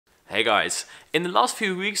Hey guys, in the last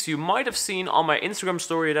few weeks you might have seen on my Instagram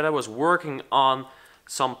story that I was working on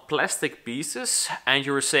some plastic pieces and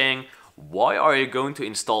you were saying, why are you going to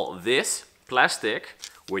install this plastic,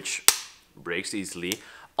 which breaks easily,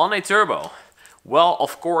 on a turbo? Well,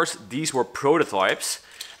 of course, these were prototypes,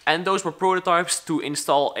 and those were prototypes to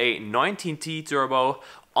install a 19T turbo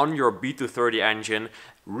on your B230 engine,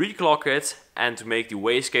 reclock it, and to make the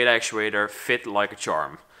wastegate actuator fit like a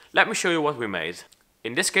charm. Let me show you what we made.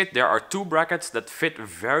 In this kit there are two brackets that fit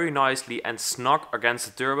very nicely and snug against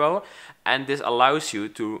the turbo, and this allows you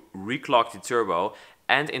to reclock the turbo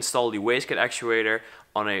and install the wastegate actuator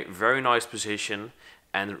on a very nice position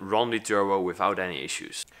and run the turbo without any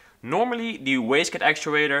issues. Normally the wastegate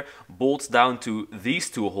actuator bolts down to these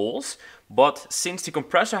two holes, but since the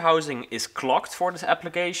compressor housing is clocked for this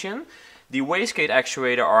application, the wastegate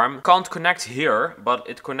actuator arm can't connect here, but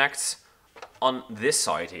it connects on this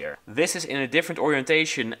side here. This is in a different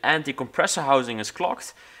orientation and the compressor housing is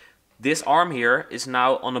clocked. This arm here is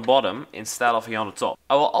now on the bottom instead of here on the top.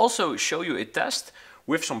 I will also show you a test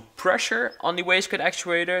with some pressure on the wastegate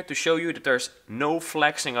actuator to show you that there's no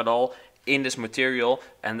flexing at all in this material,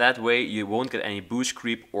 and that way you won't get any boost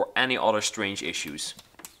creep or any other strange issues.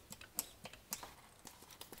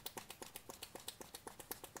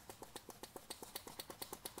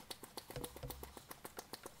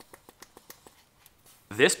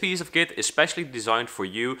 This piece of kit is specially designed for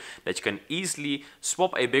you that you can easily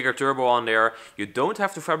swap a bigger turbo on there. You don't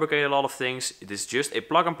have to fabricate a lot of things. It is just a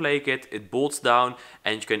plug and play kit. It bolts down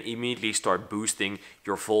and you can immediately start boosting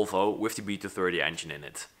your Volvo with the B230 engine in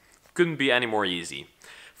it. Couldn't be any more easy.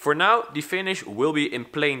 For now, the finish will be in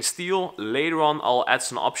plain steel. Later on I'll add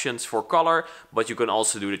some options for color, but you can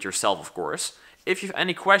also do it yourself, of course. If you have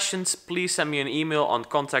any questions, please send me an email on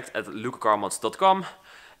contact@lucacarmods.com.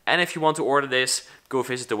 And if you want to order this, go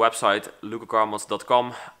visit the website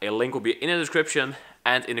lucacarmods.com. A link will be in the description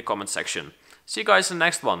and in the comment section. See you guys in the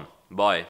next one. Bye.